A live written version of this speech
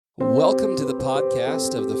Welcome to the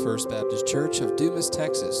podcast of the First Baptist Church of Dumas,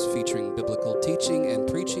 Texas, featuring biblical teaching and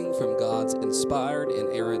preaching from God's inspired,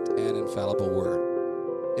 inerrant, and infallible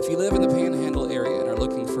Word. If you live in the Panhandle area and are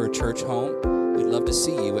looking for a church home, we'd love to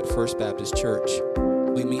see you at First Baptist Church.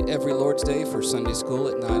 We meet every Lord's Day for Sunday school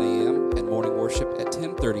at 9 a.m. and morning worship at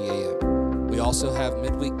 10:30 a.m. We also have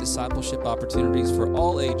midweek discipleship opportunities for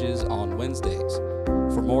all ages on Wednesdays.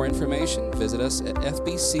 For more information, visit us at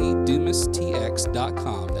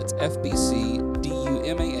fbcdumastx.com. That's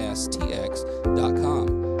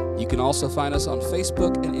fbcdumastx.com. You can also find us on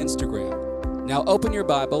Facebook and Instagram. Now open your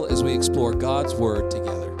Bible as we explore God's Word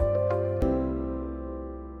together.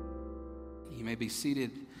 You may be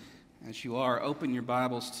seated as you are. Open your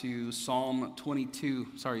Bibles to Psalm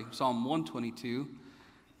 122.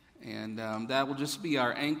 And that will just be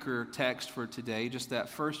our anchor text for today, just that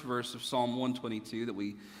first verse of Psalm 122 that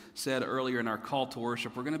we said earlier in our call to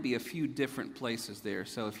worship. We're going to be a few different places there.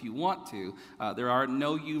 So if you want to, there are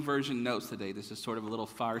no YouVersion notes today. This is sort of a little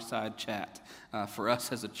fireside chat for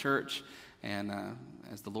us as a church and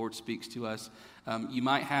as the Lord speaks to us. You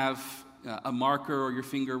might have a marker or your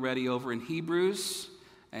finger ready over in Hebrews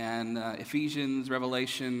and Ephesians,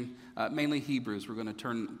 Revelation, mainly Hebrews. We're going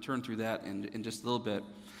to turn through that in just a little bit.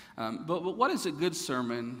 But what is a good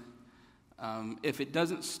sermon if it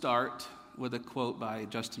doesn't start with a quote by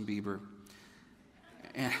Justin Bieber,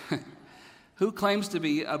 who claims to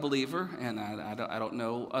be a believer, and I don't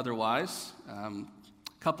know otherwise. A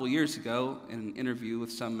couple years ago, in an interview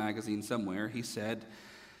with some magazine somewhere, he said,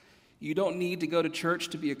 "You don't need to go to church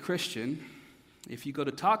to be a Christian. If you go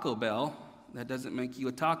to Taco Bell, that doesn't make you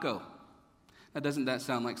a taco." Now, doesn't that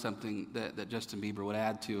sound like something that Justin Bieber would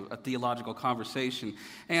add to a theological conversation?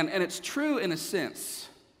 And it's true in a sense.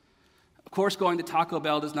 Of course, going to Taco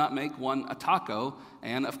Bell does not make one a taco.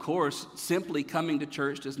 And of course, simply coming to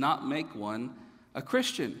church does not make one a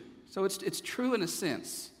Christian. So it's true in a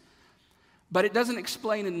sense. But it doesn't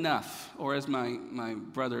explain enough. Or as my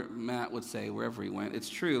brother Matt would say wherever he went, it's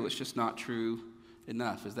true, it's just not true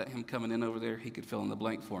enough. Is that him coming in over there? He could fill in the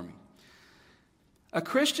blank for me. A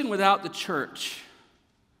Christian without the church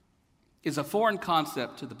is a foreign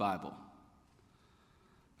concept to the Bible.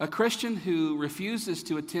 A Christian who refuses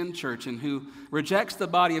to attend church and who rejects the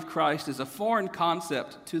body of Christ is a foreign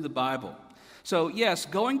concept to the Bible. So yes,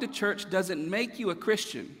 going to church doesn't make you a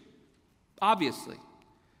Christian, obviously.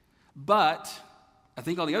 But I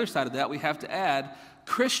think on the other side of that, we have to add,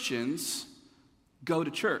 Christians go to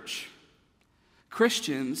church.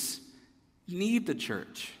 Christians need the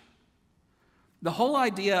church. The whole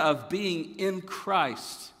idea of being in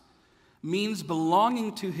Christ means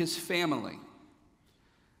belonging to His family.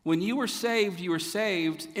 When you were saved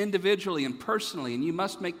individually and personally, and you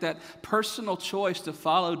must make that personal choice to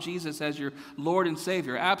follow Jesus as your Lord and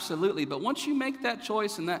Savior, absolutely. But once you make that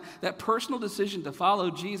choice and that personal decision to follow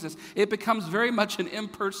Jesus, it becomes very much an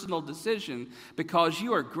impersonal decision because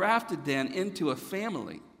you are grafted then into a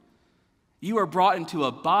family. You are brought into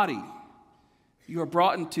a body. You are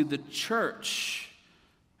brought into the church.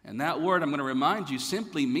 And that word, I'm going to remind you,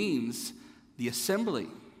 simply means the assembly.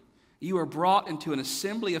 You are brought into an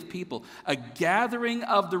assembly of people, a gathering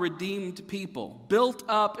of the redeemed people, built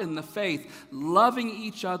up in the faith, loving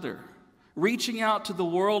each other, reaching out to the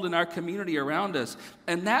world and our community around us.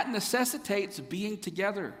 And that necessitates being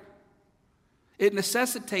together. It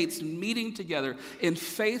necessitates meeting together in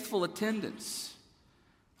faithful attendance.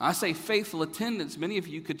 I say faithful attendance, many of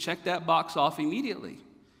you could check that box off immediately.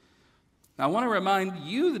 Now, I want to remind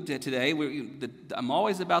you that today, I'm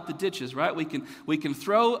always about the ditches, right? We can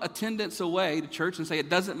throw attendance away to church and say it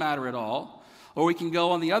doesn't matter at all. Or we can go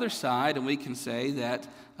on the other side and we can say that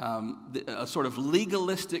a sort of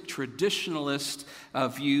legalistic, traditionalist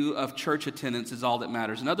view of church attendance is all that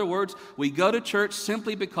matters. In other words, we go to church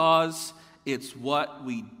simply because it's what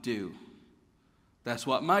we do. That's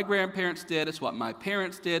what my grandparents did. It's what my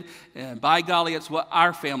parents did. And by golly, it's what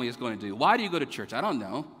our family is going to do. Why do you go to church? I don't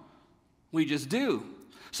know. We just do.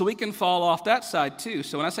 So we can fall off that side too.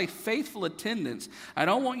 So when I say faithful attendance, I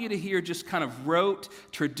don't want you to hear just kind of rote,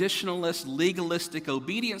 traditionalist, legalistic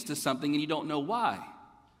obedience to something and you don't know why.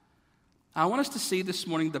 I want us to see this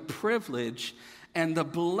morning the privilege and the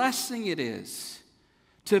blessing it is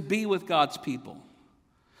to be with God's people.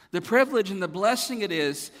 The privilege and the blessing it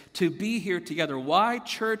is to be here together. Why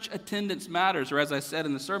church attendance matters, or as I said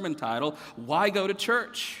in the sermon title, why go to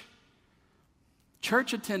church?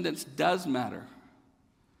 Church attendance does matter.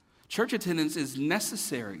 Church attendance is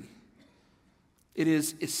necessary. It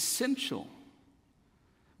is essential.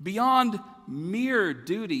 Beyond mere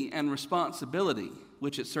duty and responsibility,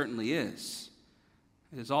 which it certainly is,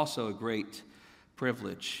 it is also a great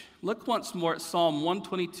privilege. Look once more at Psalm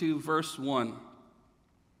 122, verse 1.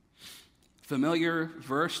 Familiar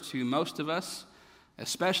verse to most of us,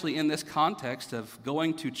 especially in this context of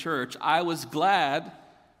going to church. I was glad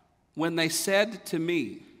when they said to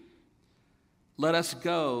me, let us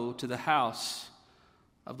go to the house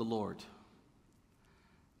of the Lord.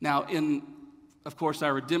 Now, in, of course,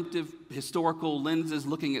 our redemptive historical lenses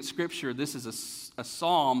looking at Scripture, this is a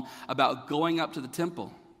psalm about going up to the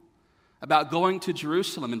temple, about going to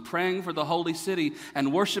Jerusalem and praying for the holy city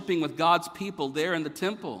and worshiping with God's people there in the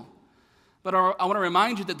temple. But I want to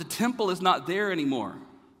remind you that the temple is not there anymore.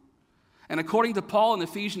 And according to Paul in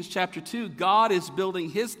Ephesians chapter 2, God is building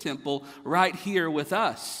his temple right here with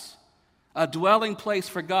us. A dwelling place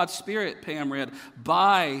for God's Spirit, Pam read,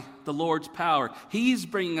 by the Lord's power. He's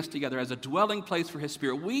bringing us together as a dwelling place for his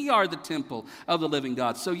Spirit. We are the temple of the living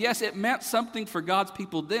God. So yes, it meant something for God's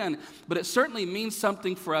people then, but it certainly means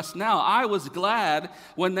something for us now. I was glad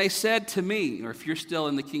when they said to me, or if you're still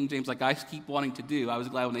in the King James like I keep wanting to do, I was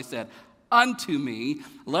glad when they said, unto me,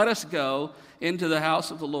 let us go into the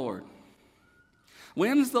house of the Lord.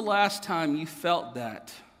 When's the last time you felt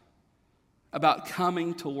that about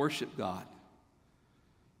coming to worship God?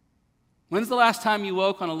 When's the last time you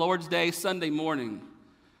woke on a Lord's Day, Sunday morning,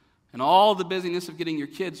 and all the busyness of getting your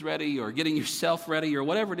kids ready or getting yourself ready or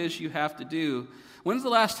whatever it is you have to do, when's the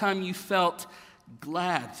last time you felt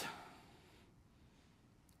glad?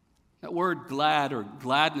 That word glad or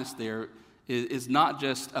gladness there is not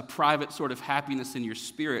just a private sort of happiness in your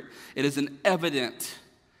spirit. It is an evident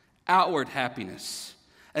outward happiness,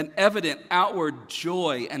 an evident outward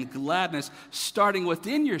joy and gladness starting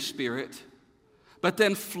within your spirit, but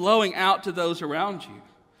then flowing out to those around you.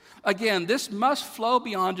 Again, this must flow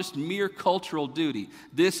beyond just mere cultural duty.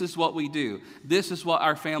 This is what we do. This is what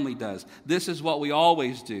our family does. This is what we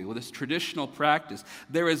always do with this traditional practice.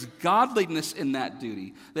 There is godliness in that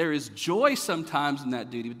duty. There is joy sometimes in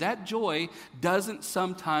that duty, but that joy doesn't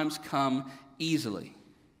sometimes come easily.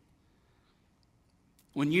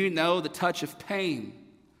 When you know the touch of pain,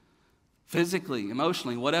 physically,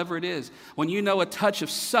 emotionally, whatever it is, when you know a touch of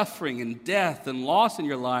suffering and death and loss in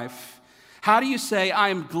your life, how do you say, I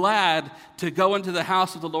am glad to go into the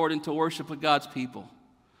house of the Lord and to worship with God's people?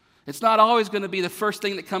 It's not always going to be the first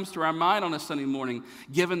thing that comes to our mind on a Sunday morning,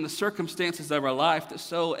 given the circumstances of our life that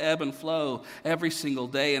so ebb and flow every single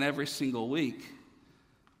day and every single week.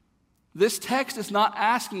 This text is not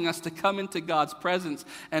asking us to come into God's presence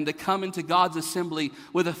and to come into God's assembly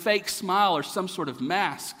with a fake smile or some sort of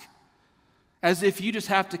mask, as if you just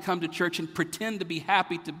have to come to church and pretend to be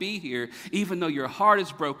happy to be here, even though your heart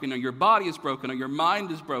is broken, or your body is broken, or your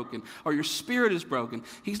mind is broken, or your spirit is broken.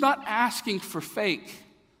 He's not asking for fake.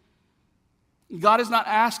 God is not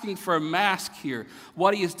asking for a mask here.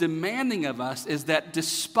 What he is demanding of us is that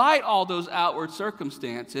despite all those outward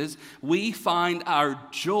circumstances, we find our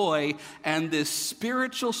joy and this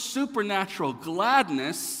spiritual, supernatural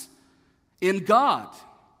gladness in God.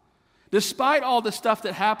 Despite all the stuff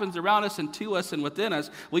that happens around us and to us and within us,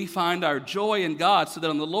 we find our joy in God, so that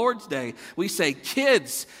on the Lord's Day, we say,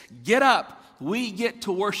 kids, get up. We get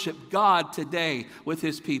to worship God today with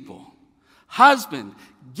his people. Husband,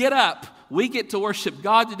 get up. We get to worship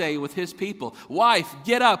God today with his people. Wife,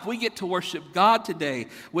 get up. We get to worship God today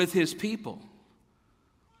with his people.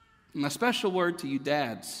 And a special word to you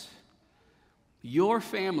dads. Your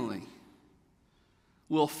family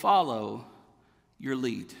will follow your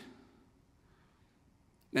lead.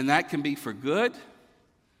 And that can be for good,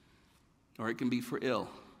 or it can be for ill.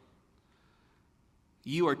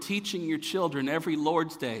 You are teaching your children every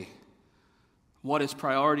Lord's Day what is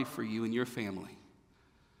priority for you and your family.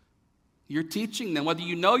 You're teaching them, whether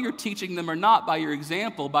you know you're teaching them or not, by your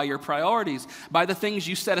example, by your priorities, by the things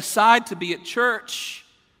you set aside to be at church.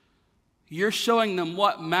 You're showing them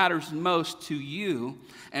what matters most to you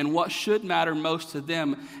and what should matter most to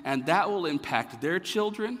them, and that will impact their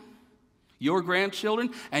children, your grandchildren,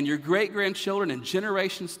 and your great-grandchildren, and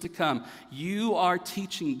generations to come. You are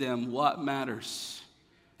teaching them what matters.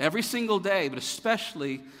 Every single day, but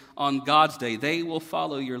especially on God's day, they will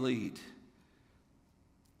follow your lead.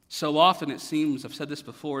 So often it seems, I've said this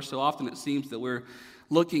before, so often it seems that we're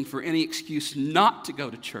looking for any excuse not to go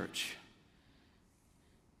to church.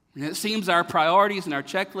 And it seems our priorities and our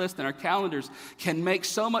checklist and our calendars can make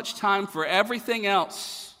so much time for everything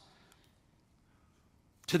else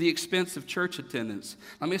to the expense of church attendance.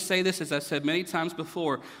 Let me say this, as I've said many times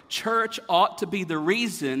before, church ought to be the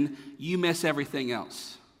reason you miss everything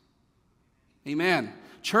else. Amen.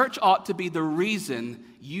 Church ought to be the reason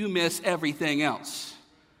you miss everything else.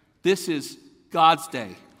 This is God's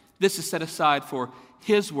day. This is set aside for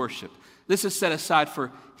his worship. This is set aside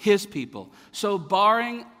for his people. So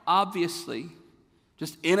barring obviously,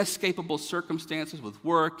 just inescapable circumstances with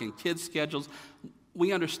work and kids' schedules,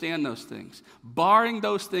 we understand those things. Barring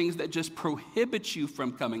those things that just prohibit you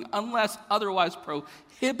from coming, unless otherwise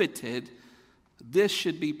prohibited, this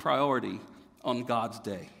should be priority on God's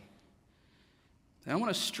day. And I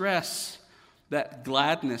want to stress that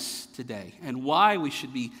gladness today and why we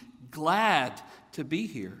should be glad to be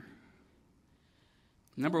here.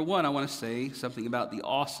 Number one, I want to say something about the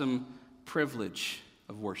awesome privilege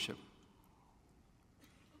of worship.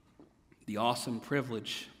 The awesome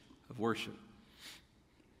privilege of worship.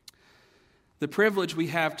 The privilege we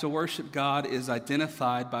have to worship God is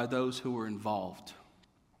identified by those who are involved,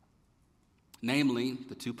 namely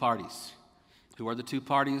the two parties. Who are the two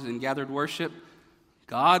parties in gathered worship?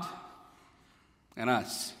 God and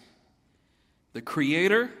us. The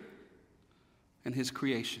Creator and His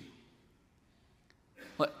creation.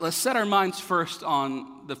 Let's set our minds first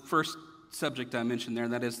on the first subject I mentioned there,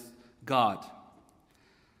 and that is God.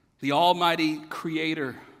 The almighty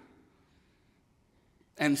Creator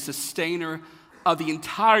and sustainer of the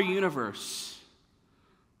entire universe,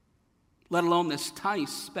 let alone this tiny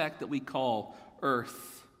speck that we call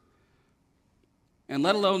Earth, and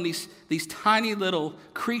let alone these tiny little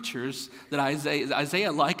creatures that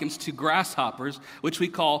Isaiah likens to grasshoppers, which we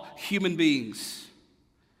call human beings.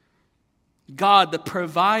 God, the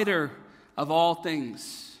provider of all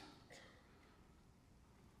things,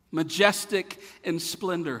 majestic in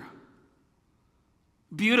splendor,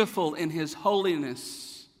 beautiful in His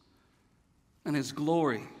holiness and His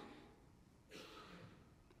glory.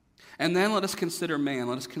 And then let us consider man.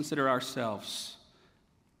 Let us consider ourselves.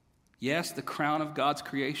 Yes, the crown of God's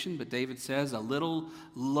creation, but David says a little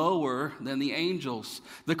lower than the angels.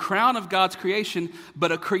 The crown of God's creation,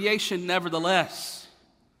 but a creation nevertheless.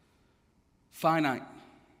 Finite,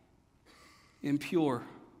 impure,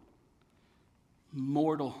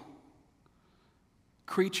 mortal,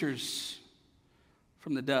 creatures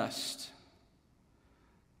from the dust.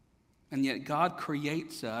 And yet God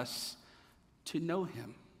creates us to know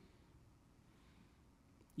Him.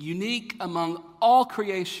 Unique among all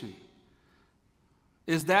creation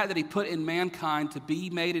is that He put in mankind to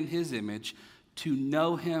be made in His image, to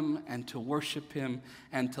know Him and to worship Him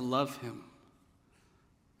and to love Him.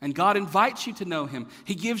 And God invites you to know Him.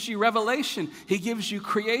 He gives you revelation. He gives you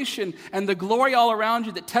creation and the glory all around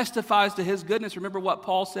you that testifies to His goodness. Remember what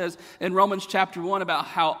Paul says in Romans chapter 1 about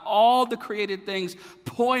how all the created things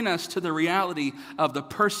point us to the reality of the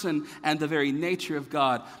person and the very nature of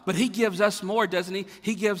God. But He gives us more, doesn't He?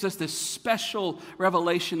 He gives us this special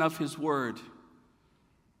revelation of His Word,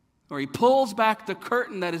 where He pulls back the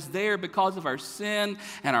curtain that is there because of our sin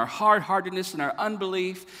and our hard-heartedness and our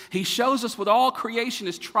unbelief. He shows us what all creation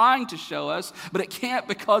is trying to show us, but it can't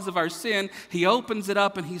because of our sin. He opens it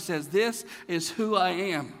up and He says, this is who I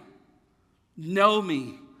am. Know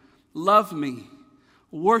me, love me,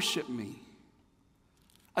 worship me.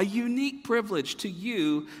 A unique privilege to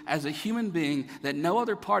you as a human being that no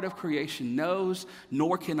other part of creation knows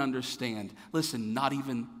nor can understand. Listen, not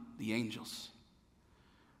even the angels.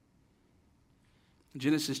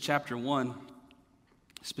 Genesis chapter 1,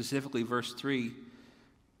 specifically verse 3,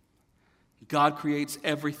 God creates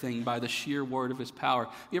everything by the sheer word of His power.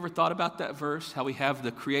 You ever thought about that verse? How we have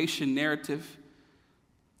the creation narrative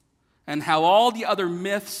and how all the other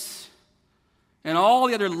myths and all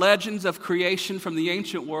the other legends of creation from the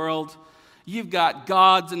ancient world, you've got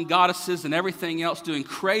gods and goddesses and everything else doing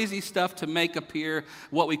crazy stuff to make appear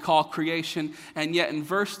what we call creation. And yet in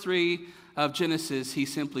verse 3 of Genesis, He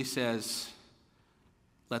simply says,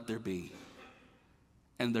 let there be.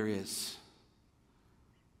 And there is.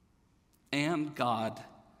 And God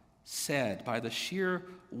said, by the sheer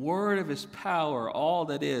word of His power, all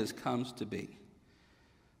that is comes to be.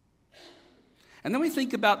 And then we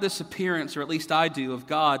think about this appearance, or at least I do, of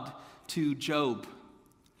God to Job.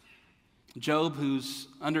 Job, who's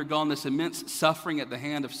undergone this immense suffering at the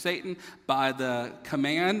hand of Satan by the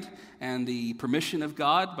command and the permission of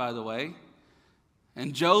God, by the way.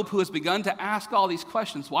 And Job, who has begun to ask all these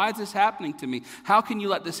questions. Why is this happening to me? How can you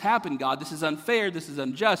let this happen, God? This is unfair. This is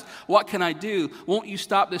unjust. What can I do? Won't you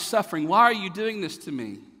stop this suffering? Why are you doing this to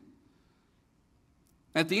me?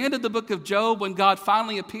 At the end of the book of Job, when God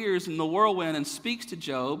finally appears in the whirlwind and speaks to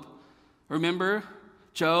Job, remember,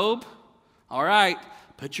 Job, all right,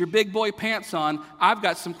 put your big boy pants on. I've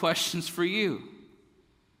got some questions for you.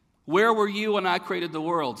 Where were you when I created the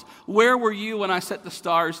worlds? Where were you when I set the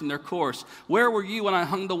stars in their course? Where were you when I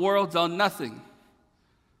hung the worlds on nothing?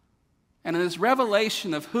 And in this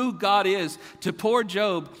revelation of who God is to poor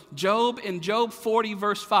Job, Job in Job 40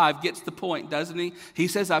 verse 5 gets the point, doesn't he? He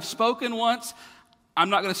says, I've spoken once,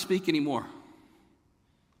 I'm not going to speak anymore.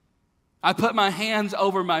 I put my hands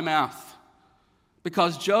over my mouth.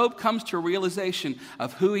 Because Job comes to a realization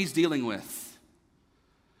of who he's dealing with.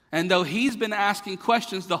 And though he's been asking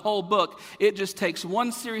questions the whole book, it just takes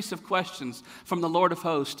one series of questions from the Lord of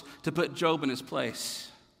hosts to put Job in his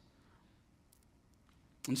place.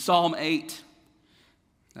 In Psalm 8,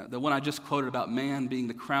 the one I just quoted about man being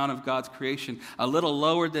the crown of God's creation, a little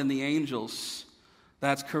lower than the angels.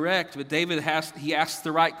 That's correct, but David asks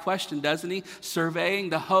the right question, doesn't he? Surveying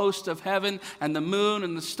the host of heaven and the moon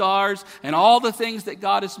and the stars and all the things that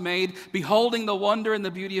God has made, beholding the wonder and the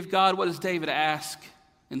beauty of God, what does David ask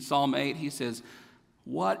in Psalm 8? He says,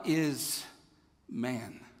 what is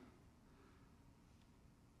man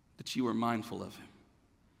that you are mindful of him?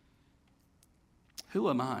 Who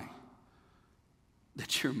am I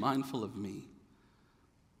that you're mindful of me?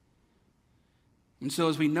 And so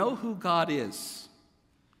as we know who God is,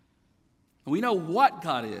 and we know what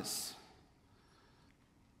God is,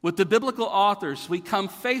 with the biblical authors, we come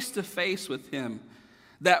face to face with him.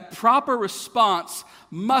 That proper response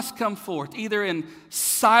must come forth, either in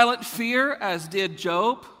silent fear, as did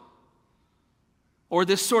Job, or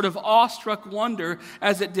this sort of awestruck wonder,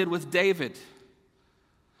 as it did with David.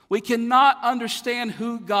 We cannot understand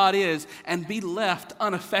who God is and be left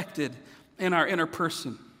unaffected in our inner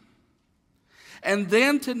person. And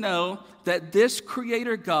then to know that this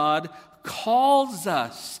Creator God calls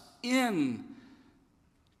us in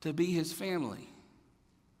to be his family.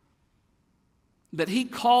 That he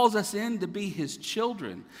calls us in to be his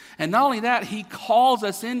children. And not only that, he calls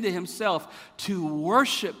us into himself to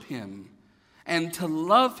worship him and to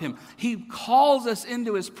love him. He calls us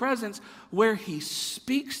into his presence where he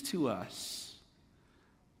speaks to us.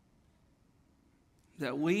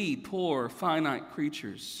 That we, poor, finite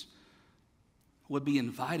creatures, would be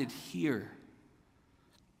invited here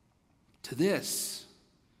to this,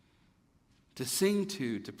 to sing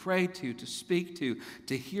to pray to speak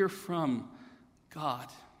to hear from God.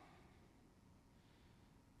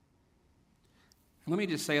 And let me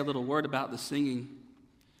just say a little word about the singing.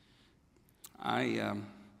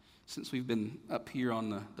 Since we've been up here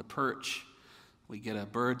on the perch, we get a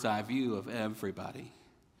bird's eye view of everybody.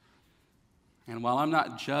 And while I'm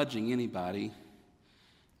not judging anybody,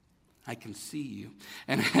 I can see you.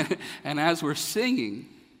 And as we're singing,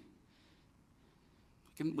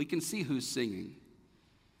 we can see who's singing.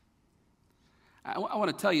 I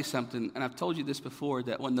want to tell you something, and I've told you this before,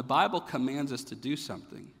 that when the Bible commands us to do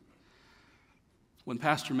something, when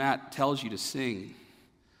Pastor Matt tells you to sing,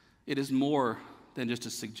 it is more than just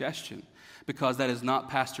a suggestion, because that is not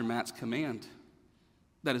Pastor Matt's command.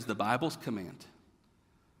 That is the Bible's command.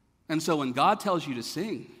 And so when God tells you to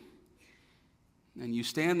sing, and you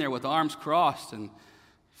stand there with arms crossed and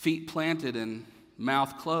feet planted and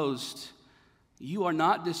mouth closed, you are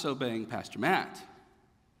not disobeying Pastor Matt.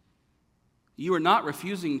 You are not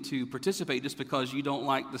refusing to participate just because you don't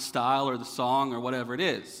like the style or the song or whatever it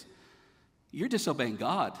is. You're disobeying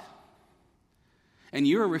God. And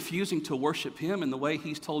you're refusing to worship him in the way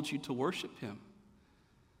he's told you to worship him.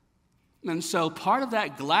 And so part of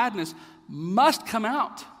that gladness must come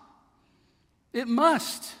out. It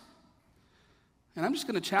must. And I'm just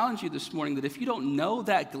going to challenge you this morning that if you don't know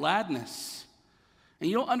that gladness, and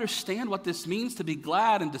you don't understand what this means to be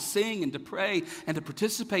glad and to sing and to pray and to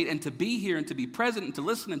participate and to be here and to be present and to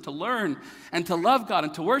listen and to learn and to love God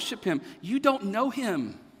and to worship him, you don't know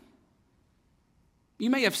him. You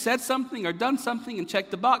may have said something or done something and checked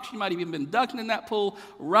the box. You might have even been dunked in that pool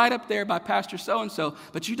right up there by Pastor so-and-so,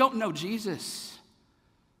 but you don't know Jesus.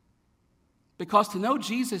 Because to know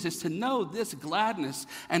Jesus is to know this gladness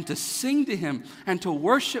and to sing to him and to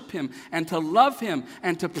worship him and to love him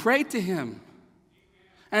and to pray to him.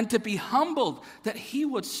 And to be humbled that he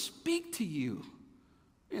would speak to you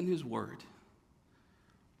in his word.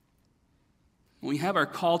 When we have our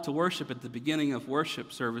call to worship at the beginning of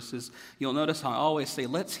worship services, you'll notice I always say,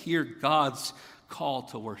 let's hear God's call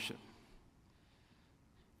to worship.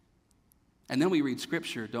 And then we read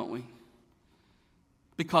scripture, don't we?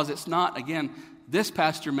 Because it's not, again, this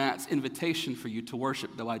Pastor Matt's invitation for you to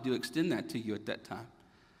worship, though I do extend that to you at that time.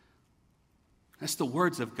 That's the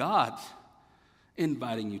words of God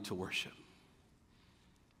inviting you to worship.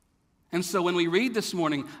 And so when we read this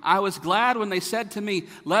morning, I was glad when they said to me,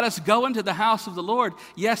 let us go into the house of the Lord.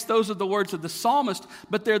 Yes, those are the words of the psalmist,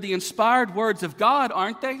 but they're the inspired words of God,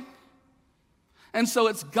 aren't they? And so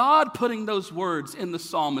it's God putting those words in the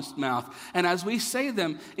psalmist's mouth. And as we say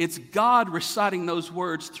them, it's God reciting those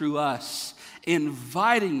words through us,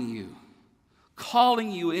 inviting you,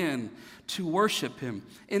 calling you in to worship him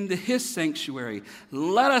into his sanctuary.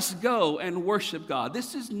 Let us go and worship God.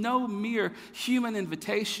 This is no mere human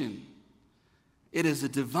invitation. It is a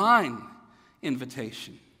divine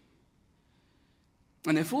invitation.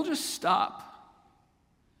 And if we'll just stop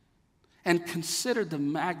and consider the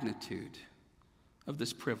magnitude of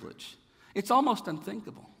this privilege, it's almost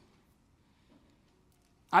unthinkable.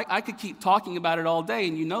 I could keep talking about it all day,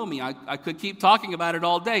 and you know me, I could keep talking about it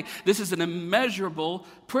all day. This is an immeasurable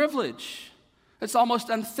privilege. It's almost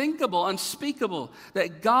unthinkable, unspeakable,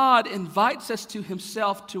 that God invites us to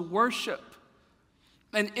himself to worship.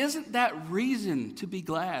 And isn't that reason to be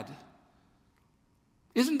glad?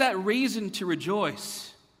 Isn't that reason to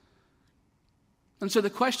rejoice? And so the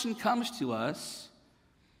question comes to us,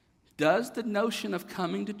 does the notion of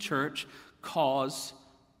coming to church cause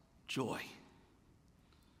joy?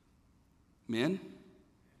 Men,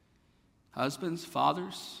 husbands,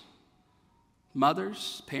 fathers,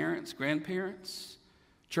 mothers, parents, grandparents,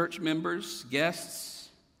 church members, guests.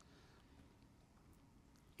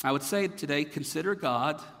 I would say today, consider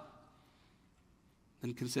God,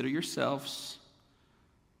 then consider yourselves,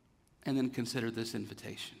 and then consider this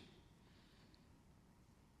invitation.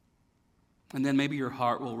 And then maybe your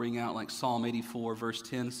heart will ring out like Psalm 84, verse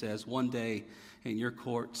 10 says, one day in your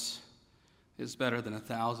courts is better than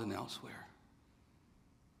 1,000 elsewhere.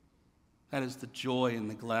 That is the joy and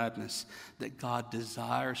the gladness that God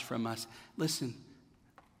desires from us. Listen,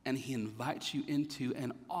 and he invites you into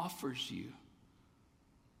and offers you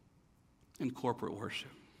in corporate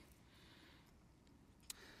worship.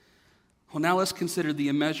 Well, now let's consider the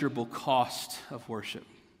immeasurable cost of worship.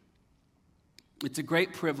 It's a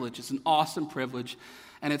great privilege. It's an awesome privilege.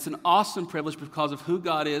 And it's an awesome privilege because of who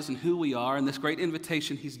God is and who we are and this great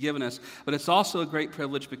invitation he's given us. But it's also a great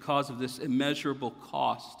privilege because of this immeasurable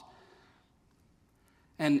cost.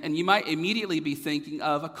 And you might immediately be thinking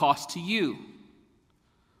of a cost to you,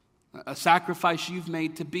 a sacrifice you've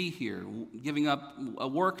made to be here, giving up a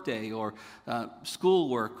work day or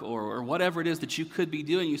schoolwork or whatever it is that you could be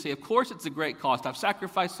doing. You say, of course it's a great cost. I've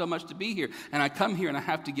sacrificed so much to be here, and I come here and I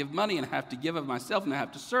have to give money and I have to give of myself and I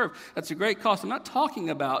have to serve. That's a great cost. I'm not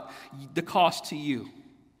talking about the cost to you.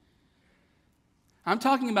 I'm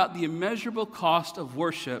talking about the immeasurable cost of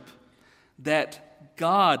worship that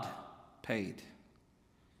God paid.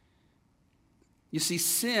 You see,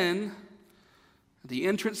 sin, the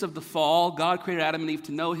entrance of the fall, God created Adam and Eve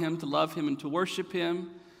to know him, to love him, and to worship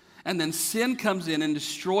him. And then sin comes in and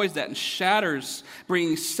destroys that and shatters,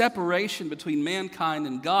 bringing separation between mankind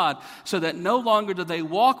and God, so that no longer do they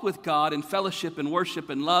walk with God in fellowship and worship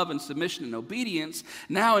and love and submission and obedience.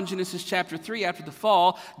 Now in Genesis chapter 3, after the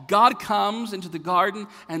fall, God comes into the garden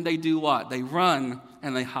and they do what? They run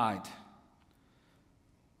and they hide.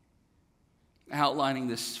 Outlining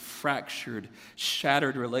this fractured,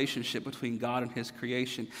 shattered relationship between God and his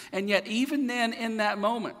creation. And yet, even then, in that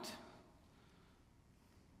moment,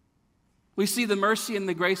 we see the mercy and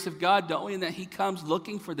the grace of God, don't we? In that he comes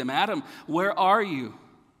looking for them. Adam, where are you?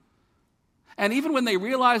 And even when they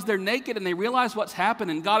realize they're naked and they realize what's happened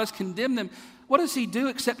and God has condemned them, what does he do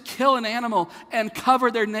except kill an animal and cover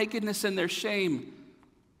their nakedness and their shame?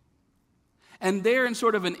 And there, in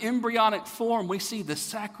sort of an embryonic form, we see the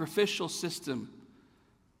sacrificial system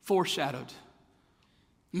foreshadowed.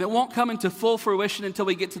 And it won't come into full fruition until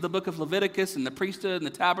we get to the book of Leviticus and the priesthood and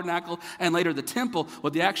the tabernacle and later the temple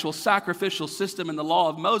with the actual sacrificial system and the law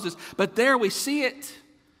of Moses. But there we see it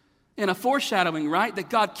in a foreshadowing, right?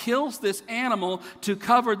 That God kills this animal to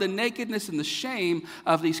cover the nakedness and the shame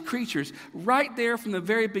of these creatures. Right there from the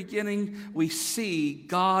very beginning, we see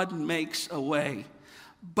God makes a way.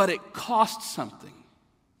 But it costs something.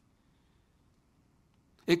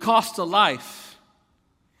 It costs a life.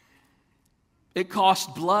 It costs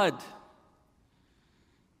blood.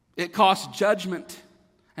 It costs judgment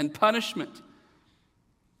and punishment.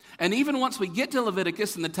 And even once we get to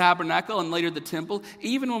Leviticus and the tabernacle and later the temple,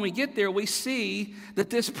 even when we get there, we see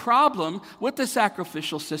that this problem with the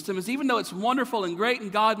sacrificial system is, even though it's wonderful and great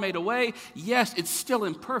and God made a way, yes, it's still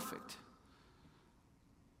imperfect.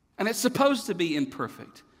 And it's supposed to be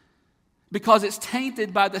imperfect because it's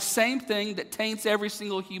tainted by the same thing that taints every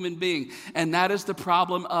single human being, and that is the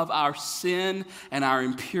problem of our sin and our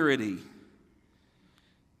impurity.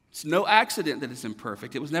 It's no accident that it's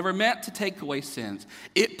imperfect. It was never meant to take away sins.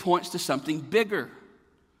 It points to something bigger.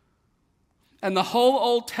 And the whole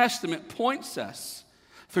Old Testament points us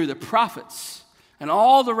through the prophets and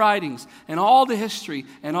all the writings and all the history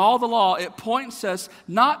and all the law. It points us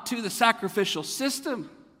not to the sacrificial system,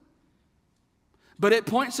 but it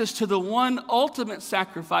points us to the one ultimate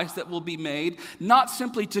sacrifice that will be made, not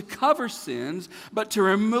simply to cover sins, but to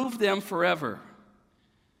remove them forever.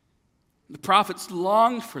 The prophets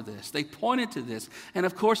longed for this. They pointed to this. And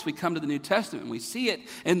of course, we come to the New Testament and we see it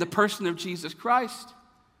in the person of Jesus Christ.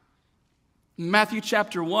 Matthew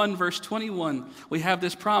chapter 1, verse 21, we have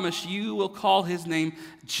this promise, you will call his name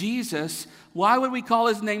Jesus. Why would we call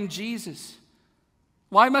his name Jesus?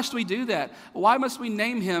 Why must we do that? Why must we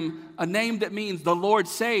name him a name that means the Lord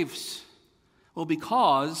saves? Well,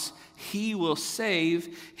 because he will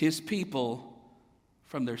save his people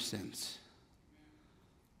from their sins.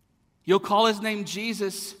 You'll call his name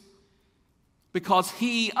Jesus because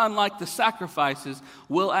he, unlike the sacrifices,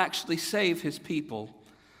 will actually save his people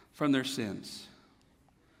from their sins.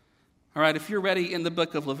 All right, if you're ready in the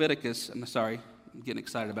book of Leviticus, I'm getting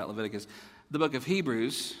excited about Leviticus, the book of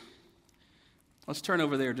Hebrews, let's turn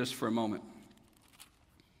over there just for a moment.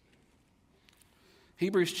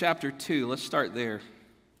 Hebrews chapter 2, let's start there.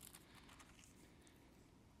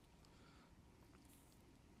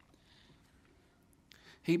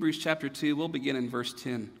 Hebrews chapter 2, we'll begin in verse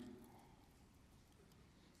 10.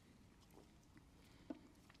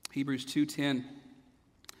 Hebrews 2:10.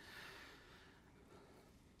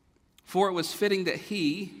 For it was fitting that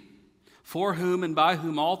he, for whom and by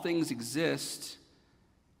whom all things exist,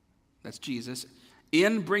 that's Jesus,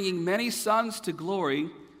 in bringing many sons to glory,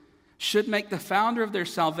 should make the founder of their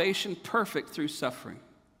salvation perfect through suffering.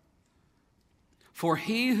 For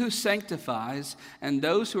he who sanctifies and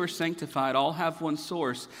those who are sanctified all have one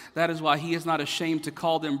source. That is why he is not ashamed to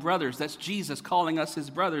call them brothers. That's Jesus calling us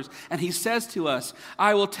his brothers. And he says to us,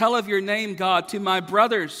 I will tell of your name, God, to my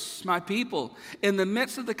brothers, my people. In the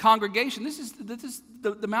midst of the congregation, this is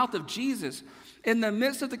the mouth of Jesus. In the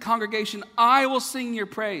midst of the congregation, I will sing your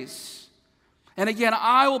praise. And again,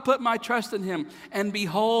 I will put my trust in him. And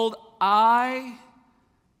behold, I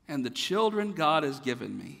and the children God has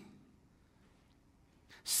given me.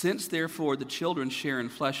 Since, therefore, the children share in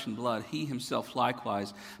flesh and blood, he himself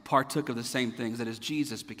likewise partook of the same things, that is,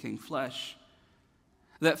 Jesus became flesh,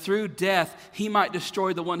 that through death he might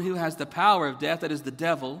destroy the one who has the power of death, that is, the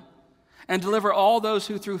devil, and deliver all those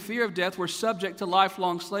who through fear of death were subject to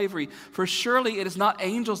lifelong slavery. For surely it is not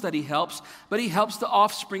angels that he helps, but he helps the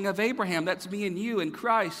offspring of Abraham, that's me and you in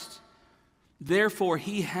Christ. Therefore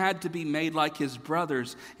he had to be made like his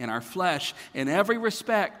brothers in our flesh in every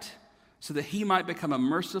respect, so that he might become a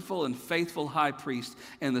merciful and faithful high priest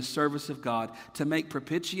in the service of God, to make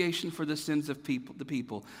propitiation for the sins of the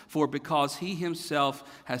people. For because he himself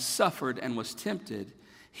has suffered and was tempted,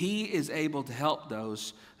 he is able to help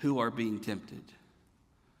those who are being tempted.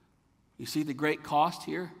 You see the great cost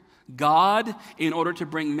here? God, in order to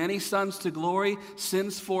bring many sons to glory,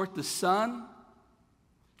 sends forth the Son,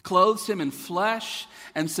 clothes him in flesh,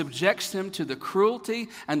 and subjects him to the cruelty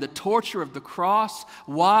and the torture of the cross.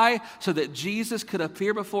 Why? So that Jesus could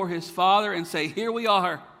appear before his Father and say, here we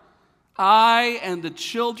are, I and the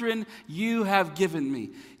children you have given me.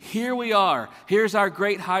 Here we are. Here's our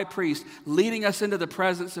great high priest leading us into the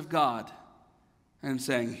presence of God and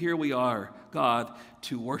saying, here we are, God,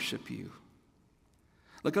 to worship you.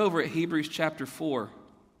 Look over at Hebrews chapter 4,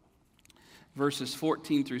 verses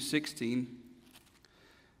 14 through 16.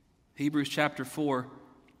 Hebrews chapter 4.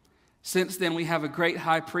 Since then we have a great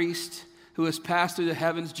high priest who has passed through the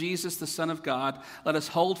heavens, Jesus, the Son of God. Let us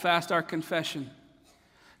hold fast our confession.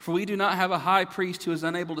 For we do not have a high priest who is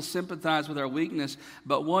unable to sympathize with our weakness,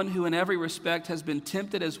 but one who in every respect has been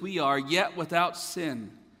tempted as we are, yet without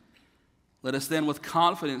sin. Let us then with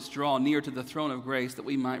confidence draw near to the throne of grace, that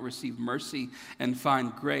we might receive mercy and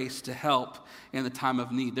find grace to help in the time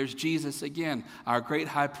of need. There's Jesus again, our great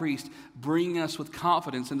high priest, bringing us with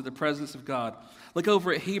confidence into the presence of God. Look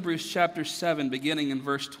over at Hebrews chapter 7, beginning in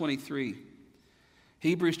verse 23.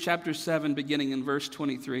 Hebrews chapter 7, beginning in verse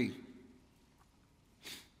 23.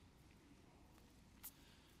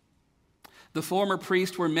 The former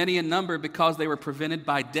priests were many in number because they were prevented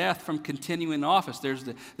by death from continuing in office. There's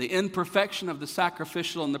the imperfection of the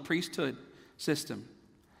sacrificial and the priesthood system.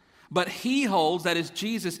 But he holds, that is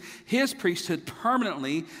Jesus, his priesthood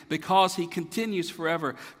permanently because he continues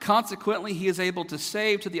forever. Consequently, he is able to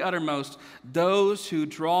save to the uttermost those who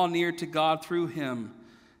draw near to God through him,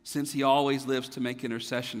 since he always lives to make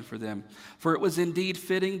intercession for them. For it was indeed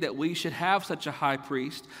fitting that we should have such a high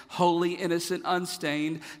priest, holy, innocent,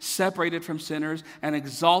 unstained, separated from sinners, and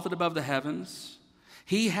exalted above the heavens.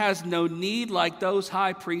 He has no need, like those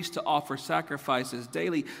high priests, to offer sacrifices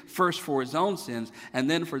daily, first for his own sins and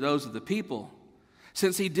then for those of the people,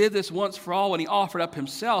 since he did this once for all when he offered up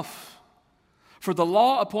himself. For the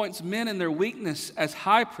law appoints men in their weakness as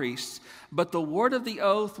high priests, but the word of the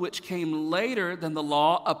oath, which came later than the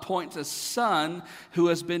law, appoints a son who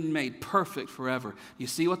has been made perfect forever. You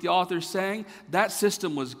see what the author is saying? That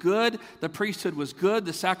system was good. The priesthood was good.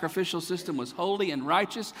 The sacrificial system was holy and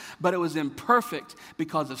righteous, but it was imperfect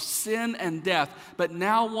because of sin and death. But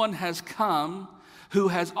now one has come who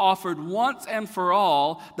has offered once and for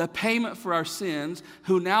all the payment for our sins,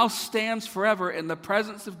 who now stands forever in the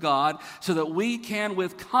presence of God so that we can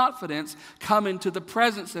with confidence come into the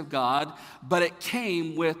presence of God, but it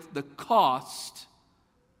came with the cost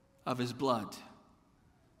of his blood.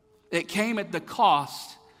 It came at the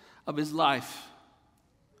cost of his life.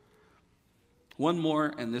 One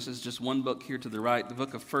more, and this is just one book here to the right, the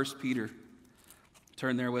book of 1 Peter.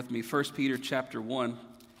 Turn there with me. 1 Peter chapter 1.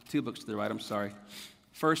 Two books to the right, I'm sorry.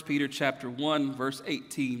 1 Peter chapter 1, verse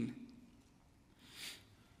 18.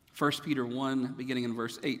 1 Peter 1, beginning in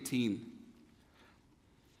verse 18.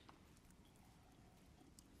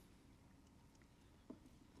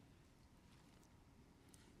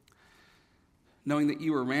 Knowing that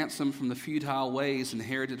you were ransomed from the futile ways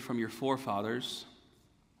inherited from your forefathers,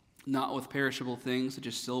 not with perishable things such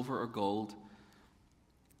as silver or gold,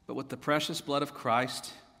 but with the precious blood of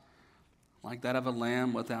Christ, like that of a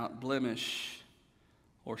lamb without blemish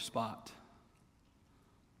or spot.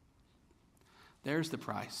 There's the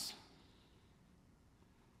price.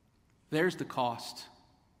 There's the cost.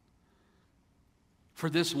 For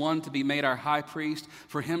this one to be made our high priest,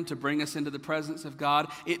 for him to bring us into the presence of God,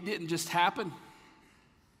 it didn't just happen.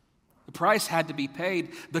 The price had to be paid.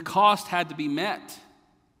 The cost had to be met.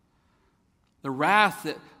 The wrath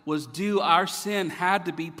that was due our sin had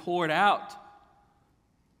to be poured out.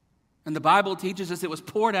 And the Bible teaches us it was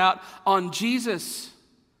poured out on Jesus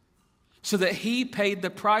so that he paid the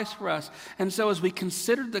price for us. And so as we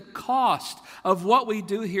consider the cost of what we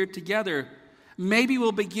do here together, maybe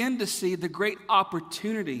we'll begin to see the great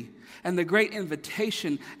opportunity and the great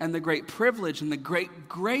invitation and the great privilege and the great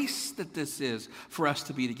grace that this is for us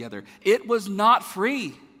to be together. It was not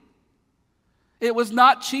free. It was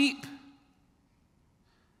not cheap.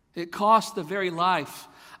 It cost the very life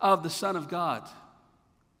of the Son of God.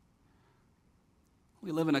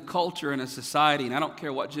 We live in a culture and a society, and I don't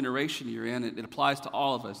care what generation you're in, it applies to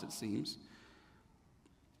all of us, it seems,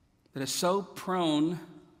 that is so prone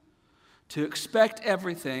to expect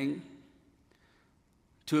everything,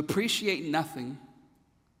 to appreciate nothing,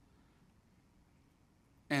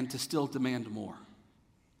 and to still demand more.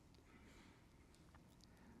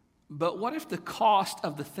 But what if the cost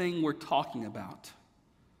of the thing we're talking about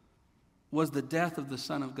was the death of the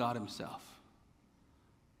Son of God himself?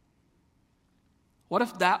 What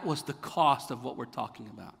if that was the cost of what we're talking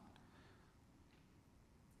about?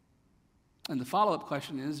 And the follow-up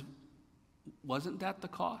question is, wasn't that the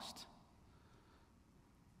cost?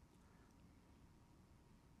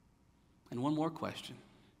 And one more question.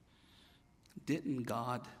 Didn't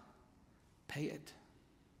God pay it?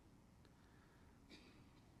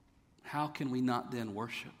 How can we not then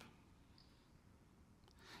worship?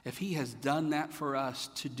 If he has done that for us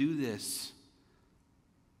to do this,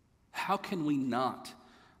 how can we not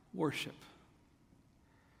worship?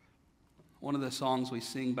 One of the songs we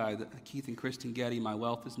sing by Keith and Kristen Getty, My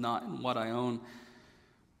Wealth Is Not in What I Own,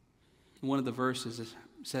 one of the verses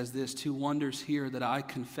says this, 2 wonders here that I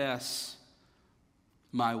confess,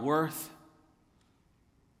 my worth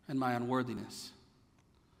and my unworthiness.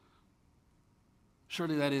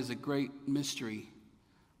 Surely that is a great mystery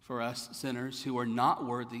for us sinners who are not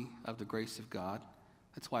worthy of the grace of God.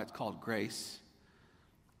 That's why it's called grace.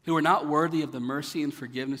 Who are not worthy of the mercy and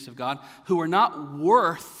forgiveness of God, who are not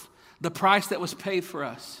worth the price that was paid for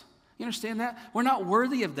us. You understand that? We're not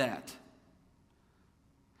worthy of that.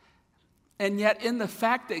 And yet, in the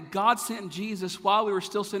fact that God sent Jesus while we were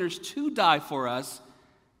still sinners to die for us,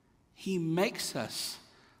 he makes us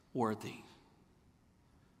worthy.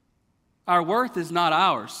 Our worth is not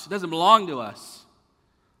ours. It doesn't belong to us.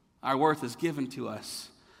 Our worth is given to us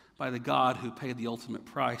by the God who paid the ultimate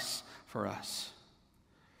price for us.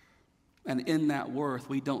 And in that worth,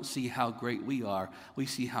 we don't see how great we are. We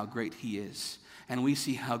see how great he is. And we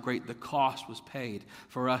see how great the cost was paid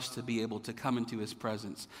for us to be able to come into his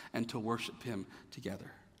presence and to worship him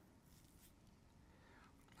together.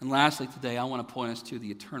 And lastly today, I want to point us to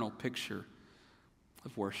the eternal picture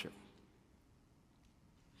of worship.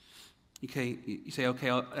 Okay, you say,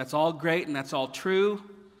 okay, that's all great and that's all true.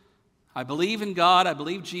 I believe in God, I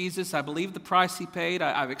believe Jesus, I believe the price he paid,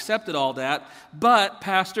 I've accepted all that. But,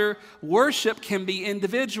 Pastor, worship can be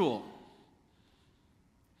individual.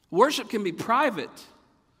 Worship can be private.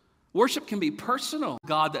 Worship can be personal.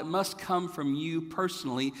 God, that must come from you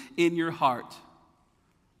personally in your heart.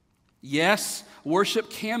 Yes, worship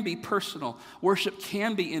can be personal. Worship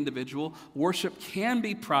can be individual. Worship can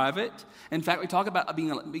be private. In fact, we talk about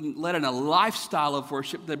being led in a lifestyle of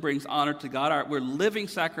worship that brings honor to God. We're living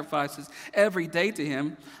sacrifices every day to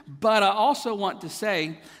him. But I also want to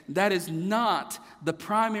say that is not the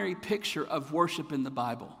primary picture of worship in the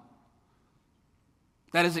Bible.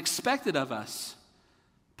 That is expected of us.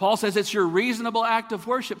 Paul says it's your reasonable act of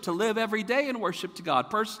worship to live every day in worship to God,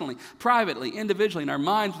 personally, privately, individually, in our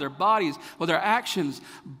minds, with our bodies, with our actions.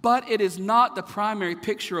 But it is not the primary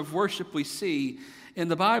picture of worship we see in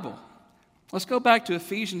the Bible. Let's go back to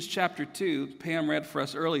Ephesians chapter 2. Pam read for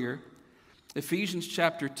us earlier. Ephesians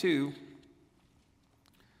chapter 2.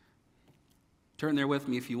 Turn there with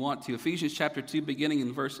me if you want to. Ephesians chapter 2, beginning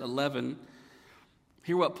in verse 11.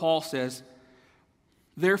 Hear what Paul says.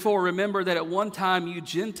 Therefore, remember that at one time you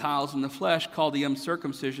Gentiles in the flesh, called the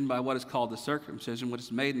uncircumcision by what is called the circumcision, which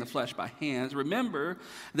is made in the flesh by hands. Remember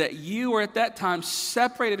that you were at that time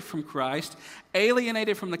separated from Christ,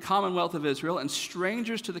 alienated from the commonwealth of Israel, and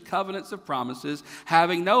strangers to the covenants of promises,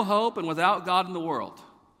 having no hope and without God in the world.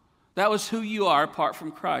 That was who you are apart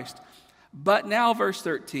from Christ. But now, verse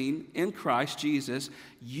 13, in Christ Jesus,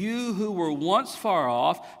 you who were once far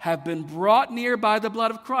off have been brought near by the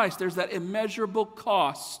blood of Christ. There's that immeasurable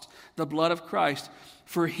cost, the blood of Christ.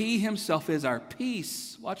 For he himself is our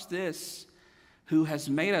peace. Watch this. Who has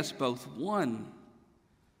made us both one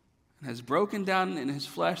and has broken down in his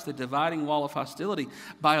flesh the dividing wall of hostility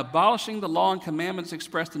by abolishing the law and commandments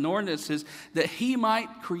expressed in ordinances, that he might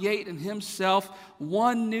create in himself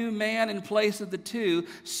one new man in place of the two,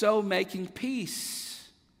 so making peace,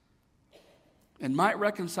 and might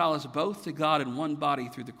reconcile us both to God in one body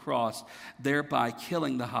through the cross, thereby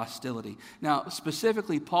killing the hostility. Now,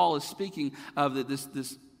 specifically, Paul is speaking of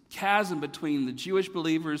this chasm between the Jewish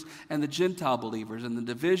believers and the Gentile believers and the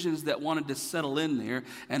divisions that wanted to settle in there.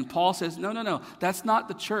 And Paul says, no, that's not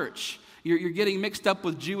the church. You're getting mixed up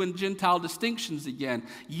with Jew and Gentile distinctions again.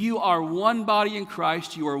 You are one body in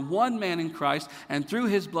Christ. You are one man in Christ. And through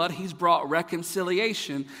his blood, he's brought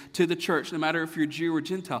reconciliation to the church, no matter if you're Jew or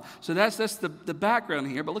Gentile. So that's the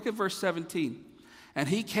background here. But look at verse 17. And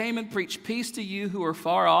he came and preached peace to you who are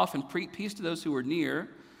far off and peace to those who are near.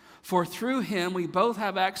 For through him we both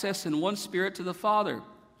have access in one spirit to the Father.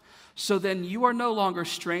 So then you are no longer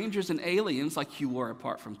strangers and aliens like you were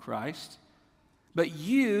apart from Christ, but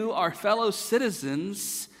you are fellow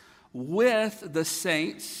citizens with the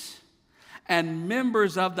saints and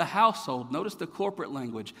members of the household. Notice the corporate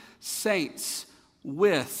language. Saints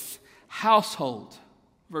with household.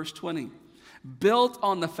 Verse 20. Built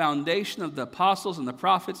on the foundation of the apostles and the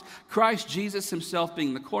prophets, Christ Jesus himself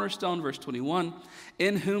being the cornerstone, verse 21,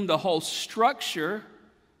 in whom the whole structure,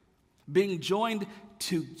 being joined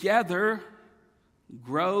together,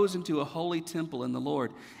 grows into a holy temple in the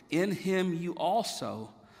Lord. In him you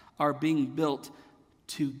also are being built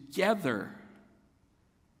together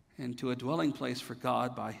into a dwelling place for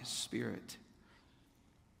God by his Spirit.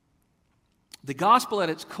 The gospel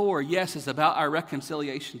at its core, yes, is about our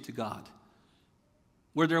reconciliation to God.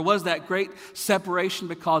 Where there was that great separation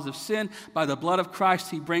because of sin, by the blood of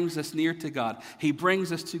Christ, he brings us near to God. He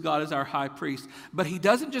brings us to God as our high priest. But he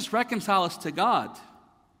doesn't just reconcile us to God.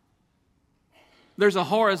 There's a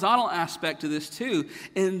horizontal aspect to this too,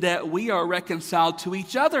 in that we are reconciled to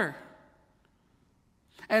each other.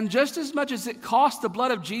 And just as much as it cost the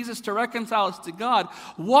blood of Jesus to reconcile us to God,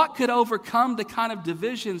 what could overcome the kind of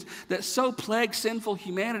divisions that so plague sinful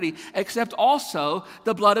humanity, except also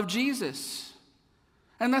the blood of Jesus?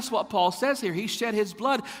 And that's what Paul says here. He shed his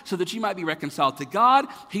blood so that you might be reconciled to God.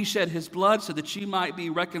 He shed his blood so that you might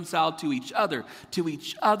be reconciled to each other,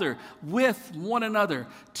 with one another,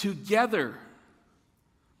 together.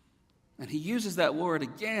 And he uses that word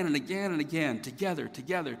again and again and again, together.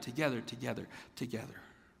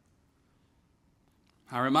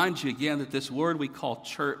 I remind you again that this word we call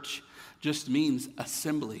church just means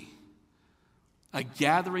assembly. A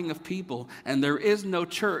gathering of people, and there is no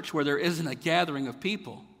church where there isn't a gathering of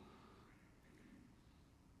people.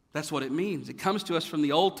 That's what it means. It comes to us from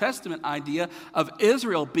the Old Testament idea of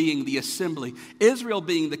Israel being the assembly, Israel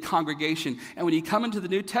being the congregation. And when you come into the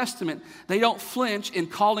New Testament, they don't flinch in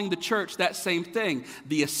calling the church that same thing,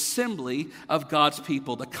 the assembly of God's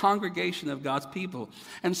people, the congregation of God's people.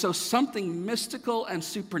 And so something mystical and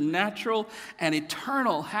supernatural and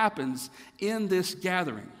eternal happens in this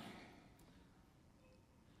gathering.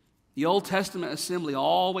 The Old Testament assembly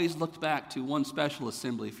always looked back to one special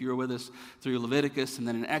assembly. If you were with us through Leviticus and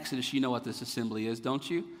then in Exodus, you know what this assembly is, don't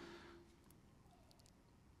you?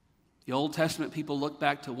 The Old Testament people look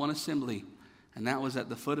back to one assembly, and that was at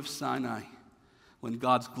the foot of Sinai when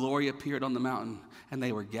God's glory appeared on the mountain, and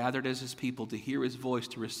they were gathered as his people to hear his voice,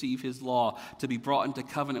 to receive his law, to be brought into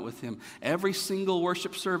covenant with him. Every single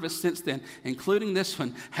worship service since then, including this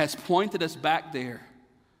one, has pointed us back there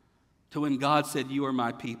to when God said, "You are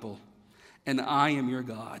my people, and I am your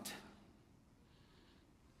God."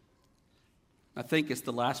 I think it's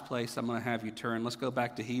the last place I'm going to have you turn. Let's go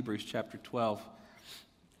back to Hebrews chapter 12.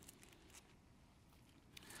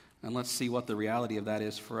 And let's see what the reality of that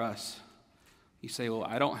is for us. You say, well,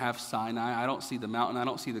 I don't have Sinai. I don't see the mountain. I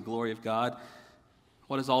don't see the glory of God.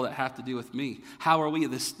 What does all that have to do with me? How are we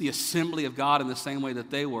the assembly of God in the same way that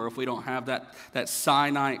they were if we don't have that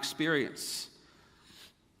Sinai experience?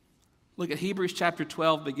 Look at Hebrews chapter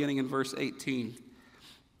 12, beginning in verse 18.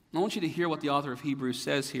 I want you to hear what the author of Hebrews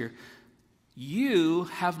says here. You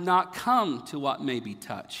have not come to what may be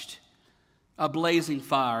touched, a blazing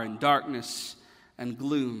fire and darkness and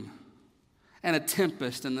gloom, and a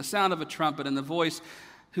tempest and the sound of a trumpet and the voice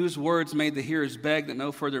whose words made the hearers beg that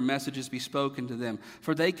no further messages be spoken to them.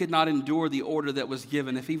 For they could not endure the order that was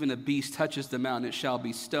given. If even a beast touches the mountain, it shall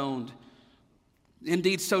be stoned.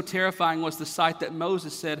 Indeed, so terrifying was the sight that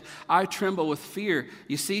Moses said, I tremble with fear.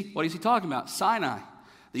 You see, what is he talking about? Sinai.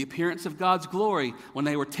 The appearance of God's glory when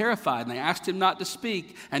they were terrified and they asked him not to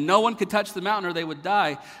speak and no one could touch the mountain or they would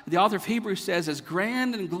die. The author of Hebrews says, as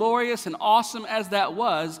grand and glorious and awesome as that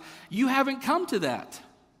was, you haven't come to that.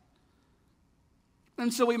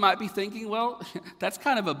 And so we might be thinking, well, that's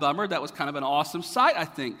kind of a bummer. That was kind of an awesome sight, I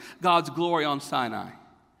think, God's glory on Sinai.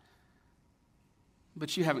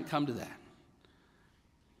 But you haven't come to that.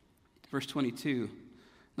 Verse 22,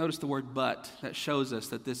 notice the word but. That shows us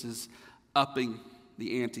that this is upping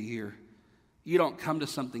the ante here. You don't come to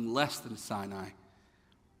something less than Sinai.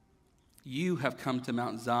 You have come to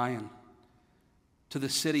Mount Zion, to the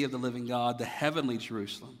city of the living God, the heavenly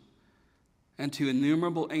Jerusalem, and to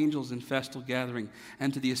innumerable angels in festal gathering,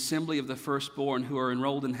 and to the assembly of the firstborn who are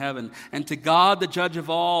enrolled in heaven, and to God, the judge of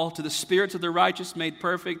all, to the spirits of the righteous made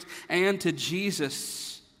perfect, and to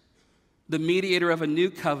Jesus, the mediator of a new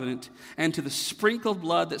covenant, and to the sprinkled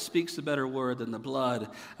blood that speaks a better word than the blood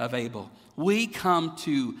of Abel. We come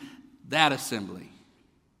to that assembly.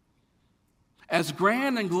 As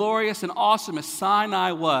grand and glorious and awesome as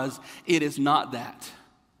Sinai was, it is not that.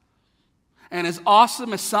 And as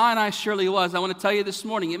awesome as Sinai surely was, I want to tell you this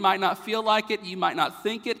morning, it might not feel like it, you might not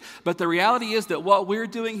think it, but the reality is that what we're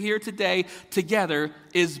doing here today together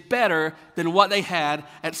is better than what they had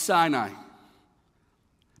at Sinai.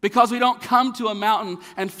 Because we don't come to a mountain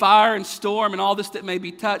and fire and storm and all this that may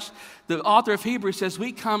be touched. The author of Hebrews says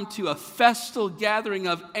we come to a festal gathering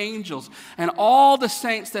of angels and all the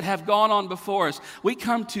saints that have gone on before us. We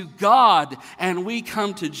come to God and we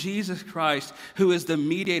come to Jesus Christ, who is the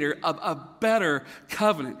mediator of a better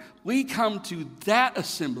covenant. We come to that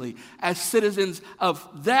assembly as citizens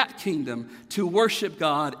of that kingdom to worship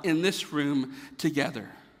God in this room together.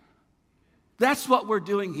 That's what we're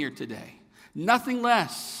doing here today. Nothing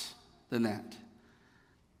less than that.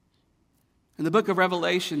 In the book of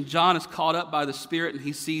Revelation, John is caught up by the Spirit and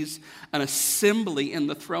he sees an assembly in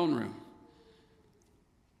the throne room.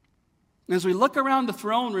 And as we look around the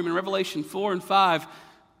throne room in Revelation 4 and 5,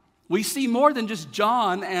 we see more than just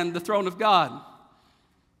John and the throne of God.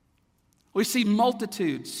 We see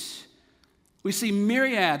multitudes. We see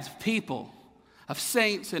myriads of people, of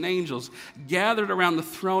saints and angels gathered around the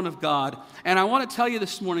throne of God. And I want to tell you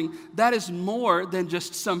this morning, that is more than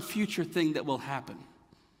just some future thing that will happen.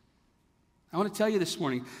 I want to tell you this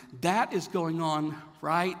morning, that is going on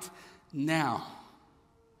right now.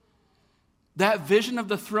 That vision of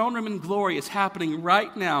the throne room in glory is happening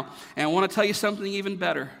right now. And I want to tell you something even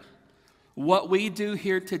better. What we do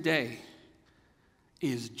here today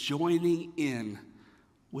is joining in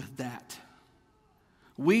with that.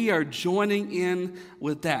 We are joining in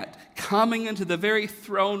with that, coming into the very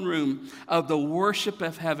throne room of the worship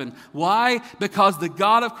of heaven. Why? Because the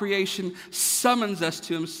God of creation summons us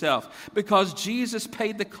to himself. Because Jesus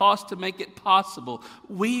paid the cost to make it possible.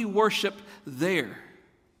 We worship there.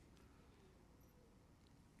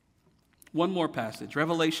 One more passage,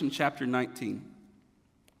 Revelation chapter 19.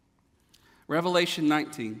 Revelation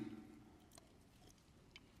 19.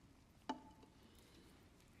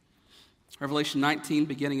 Revelation 19,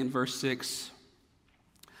 beginning in verse 6.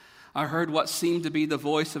 I heard what seemed to be the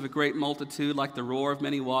voice of a great multitude, like the roar of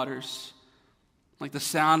many waters, like the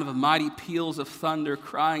sound of mighty peals of thunder,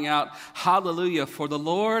 crying out, Hallelujah, for the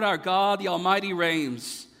Lord our God, the Almighty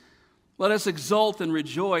reigns. Let us exult and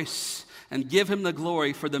rejoice and give him the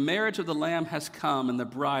glory, for the marriage of the Lamb has come, and the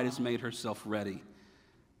bride has made herself ready.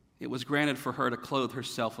 It was granted for her to clothe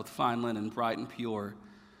herself with fine linen, bright and pure.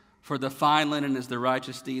 For the fine linen is the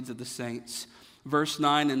righteous deeds of the saints. Verse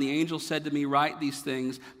 9, and the angel said to me, write these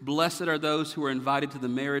things. Blessed are those who are invited to the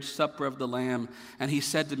marriage supper of the Lamb. And he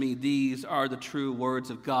said to me, these are the true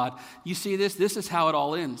words of God. You see this? This is how it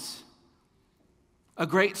all ends. A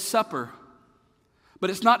great supper.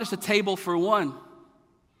 But it's not just a table for one.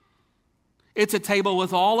 It's a table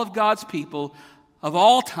with all of God's people of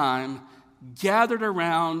all time gathered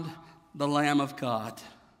around the Lamb of God.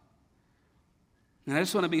 And I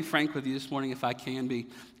just want to be frank with you this morning, if I can be.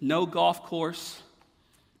 No golf course,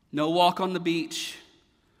 no walk on the beach,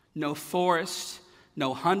 no forest,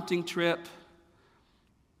 no hunting trip.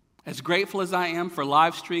 As grateful as I am for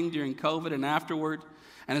live stream during COVID and afterward,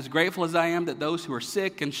 and as grateful as I am that those who are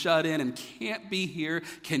sick and shut in and can't be here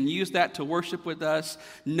can use that to worship with us,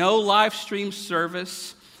 no live stream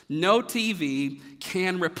service, no TV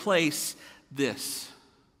can replace this.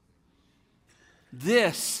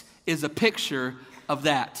 This is a picture of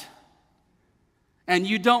that. And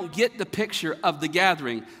you don't get the picture of the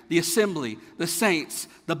gathering, the assembly, the saints,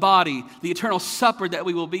 the body, the eternal supper that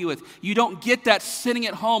we will be with. You don't get that sitting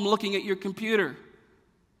at home looking at your computer.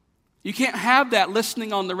 You can't have that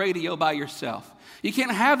listening on the radio by yourself. You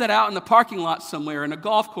can't have that out in the parking lot somewhere, in a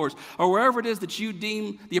golf course, or wherever it is that you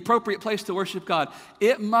deem the appropriate place to worship God.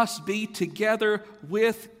 It must be together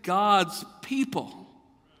with God's people,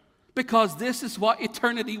 because this is what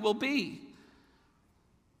eternity will be.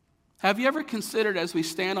 Have you ever considered, as we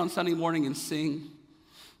stand on Sunday morning and sing,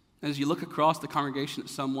 as you look across the congregation at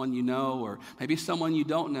someone you know, or maybe someone you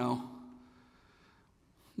don't know,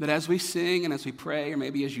 that as we sing and as we pray, or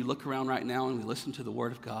maybe as you look around right now and we listen to the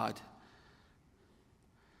Word of God,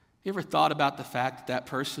 you ever thought about the fact that that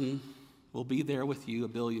person will be there with you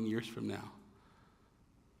 1 billion years from now,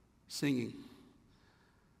 singing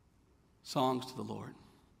songs to the Lord,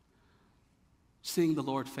 seeing the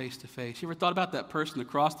Lord face to face? You ever thought about that person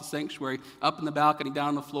across the sanctuary, up in the balcony, down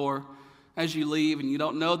on the floor, as you leave and you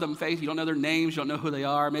don't know them face, you don't know their names, you don't know who they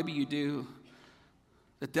are, maybe you do,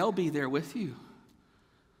 that they'll be there with you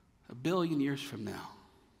 1 billion years from now,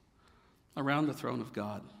 around the throne of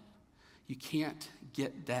God. You can't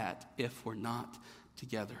get that if we're not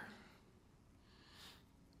together.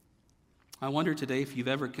 I wonder today if you've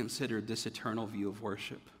ever considered this eternal view of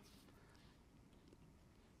worship.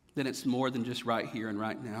 That it's more than just right here and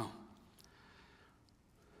right now.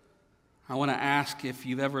 I want to ask if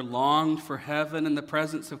you've ever longed for heaven in the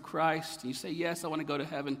presence of Christ. You say, yes, I want to go to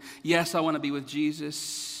heaven. Yes, I want to be with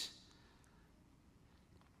Jesus.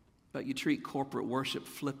 But you treat corporate worship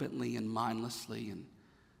flippantly and mindlessly and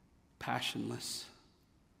passionless.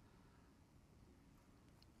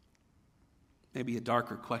 Maybe a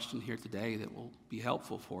darker question here today that will be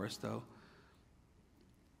helpful for us, though.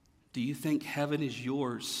 Do you think heaven is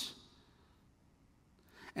yours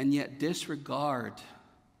and yet disregard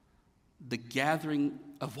the gathering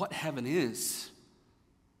of what heaven is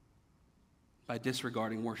by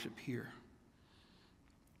disregarding worship here?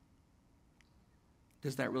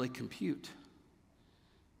 Does that really compute?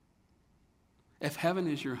 If heaven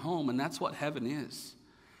is your home, and that's what heaven is,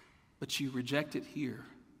 but you reject it here,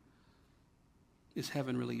 is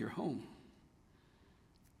heaven really your home?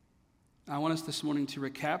 I want us this morning to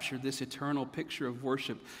recapture this eternal picture of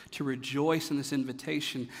worship, to rejoice in this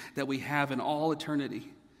invitation that we have in all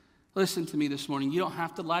eternity. Listen to me this morning. You don't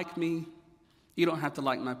have to like me. You don't have to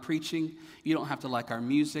like my preaching. You don't have to like our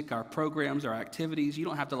music, our programs, our activities. You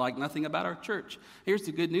don't have to like nothing about our church. Here's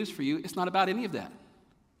the good news for you. It's not about any of that.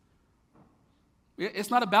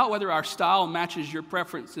 It's not about whether our style matches your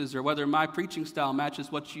preferences or whether my preaching style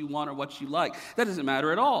matches what you want or what you like. That doesn't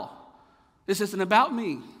matter at all. This isn't about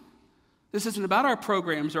me. This isn't about our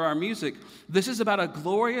programs or our music. This is about a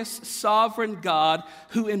glorious, sovereign God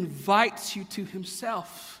who invites you to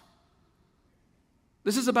himself.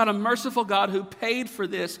 This is about a merciful God who paid for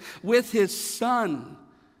this with his Son.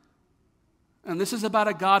 And this is about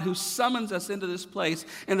a God who summons us into this place,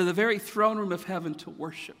 into the very throne room of heaven to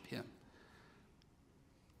worship him.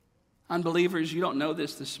 Unbelievers, you don't know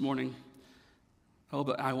this morning. Oh,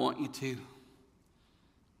 but I want you to.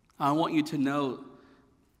 I want you to know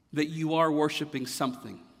that you are worshiping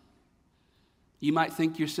something. You might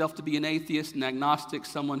think yourself to be an atheist, an agnostic,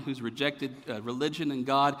 someone who's rejected religion and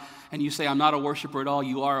God, and you say, I'm not a worshiper at all.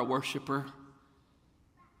 You are a worshiper.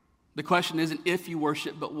 The question isn't if you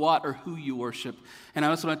worship, but what or who you worship. And I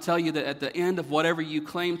just want to tell you that at the end of whatever you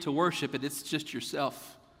claim to worship, it's just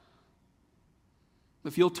yourself.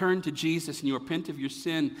 If you'll turn to Jesus and you'll repent of your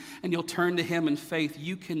sin and you'll turn to him in faith,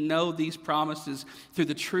 you can know these promises through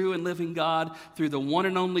the true and living God, through the one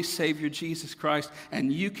and only Savior, Jesus Christ,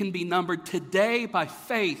 and you can be numbered today by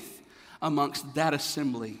faith amongst that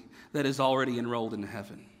assembly that is already enrolled in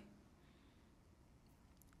heaven.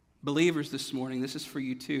 Believers this morning, this is for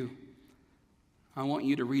you too. I want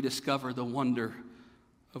you to rediscover the wonder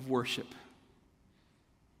of worship.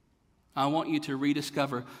 I want you to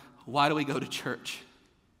rediscover, why do we go to church?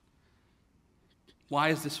 Why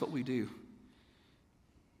is this what we do?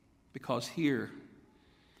 Because here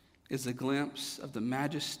is a glimpse of the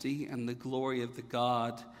majesty and the glory of the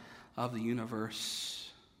God of the universe.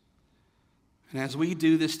 And as we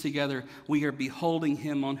do this together, we are beholding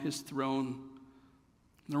him on his throne,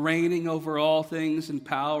 reigning over all things in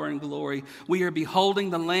power and glory. We are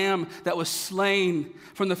beholding the Lamb that was slain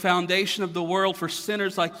from the foundation of the world for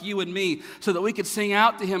sinners like you and me, so that we could sing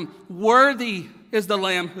out to him, "Worthy is the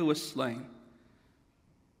Lamb who was slain."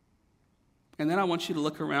 And then I want you to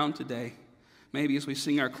look around today, maybe as we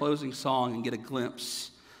sing our closing song, and get a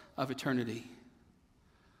glimpse of eternity.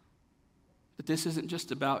 But this isn't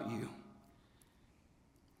just about you.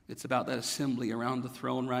 It's about that assembly around the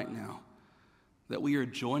throne right now that we are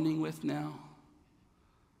joining with now,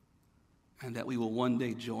 and that we will one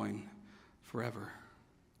day join forever.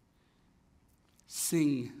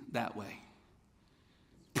 Sing that way.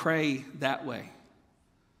 Pray that way.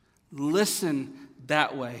 Listen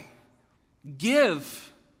that way.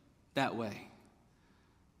 Give that way.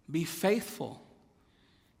 Be faithful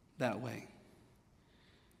that way.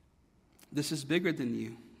 This is bigger than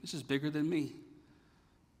you. This is bigger than me.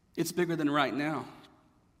 It's bigger than right now.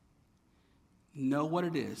 Know what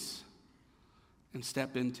it is and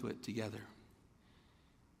step into it together.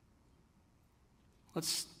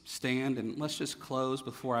 Let's stand and let's just close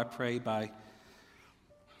before I pray by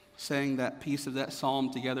saying that piece of that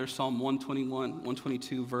psalm together, Psalm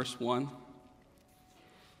 122, verse 1.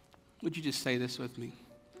 Would you just say this with me?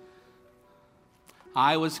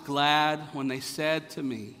 I was glad when they said to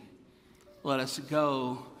me, "Let us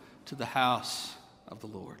go to the house of the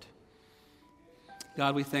Lord."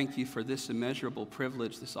 God, we thank you for this immeasurable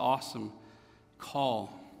privilege, this awesome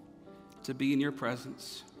call to be in your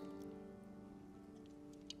presence,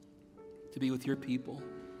 to be with your people.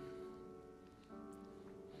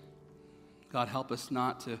 God, help us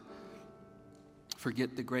not to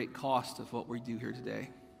forget the great cost of what we do here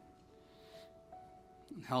today.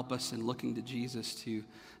 And help us in looking to Jesus to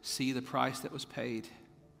see the price that was paid,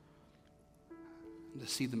 and to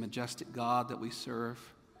see the majestic God that we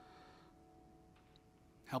serve.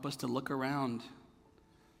 Help us to look around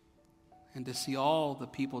and to see all the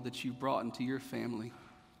people that you brought into your family,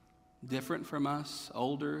 different from us,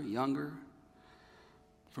 older, younger,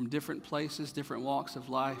 from different places, different walks of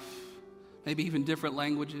life, maybe even different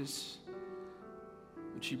languages.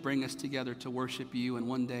 Would you bring us together to worship you, and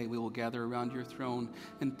one day we will gather around your throne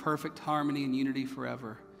in perfect harmony and unity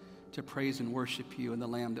forever to praise and worship you and the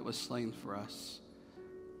Lamb that was slain for us.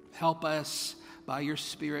 Help us by your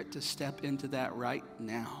Spirit to step into that right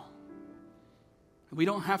now. We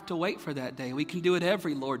don't have to wait for that day. We can do it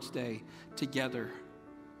every Lord's Day together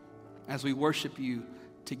as we worship you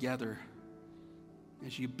together,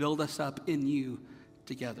 as you build us up in you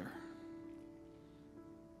together.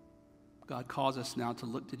 God calls us now to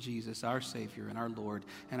look to Jesus, our Savior and our Lord,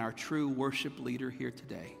 and our true worship leader here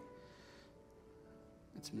today.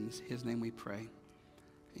 It's in his name we pray.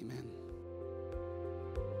 Amen.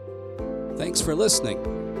 Thanks for listening.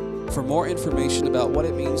 For more information about what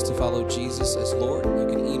it means to follow Jesus as Lord, you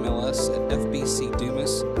can email us at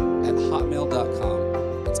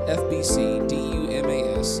fbcdumas@hotmail.com. That's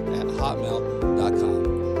fbcdumas@hotmail.com.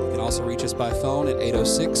 You can also reach us by phone at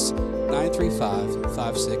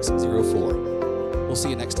 806-935-5604. We'll see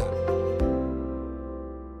you next time.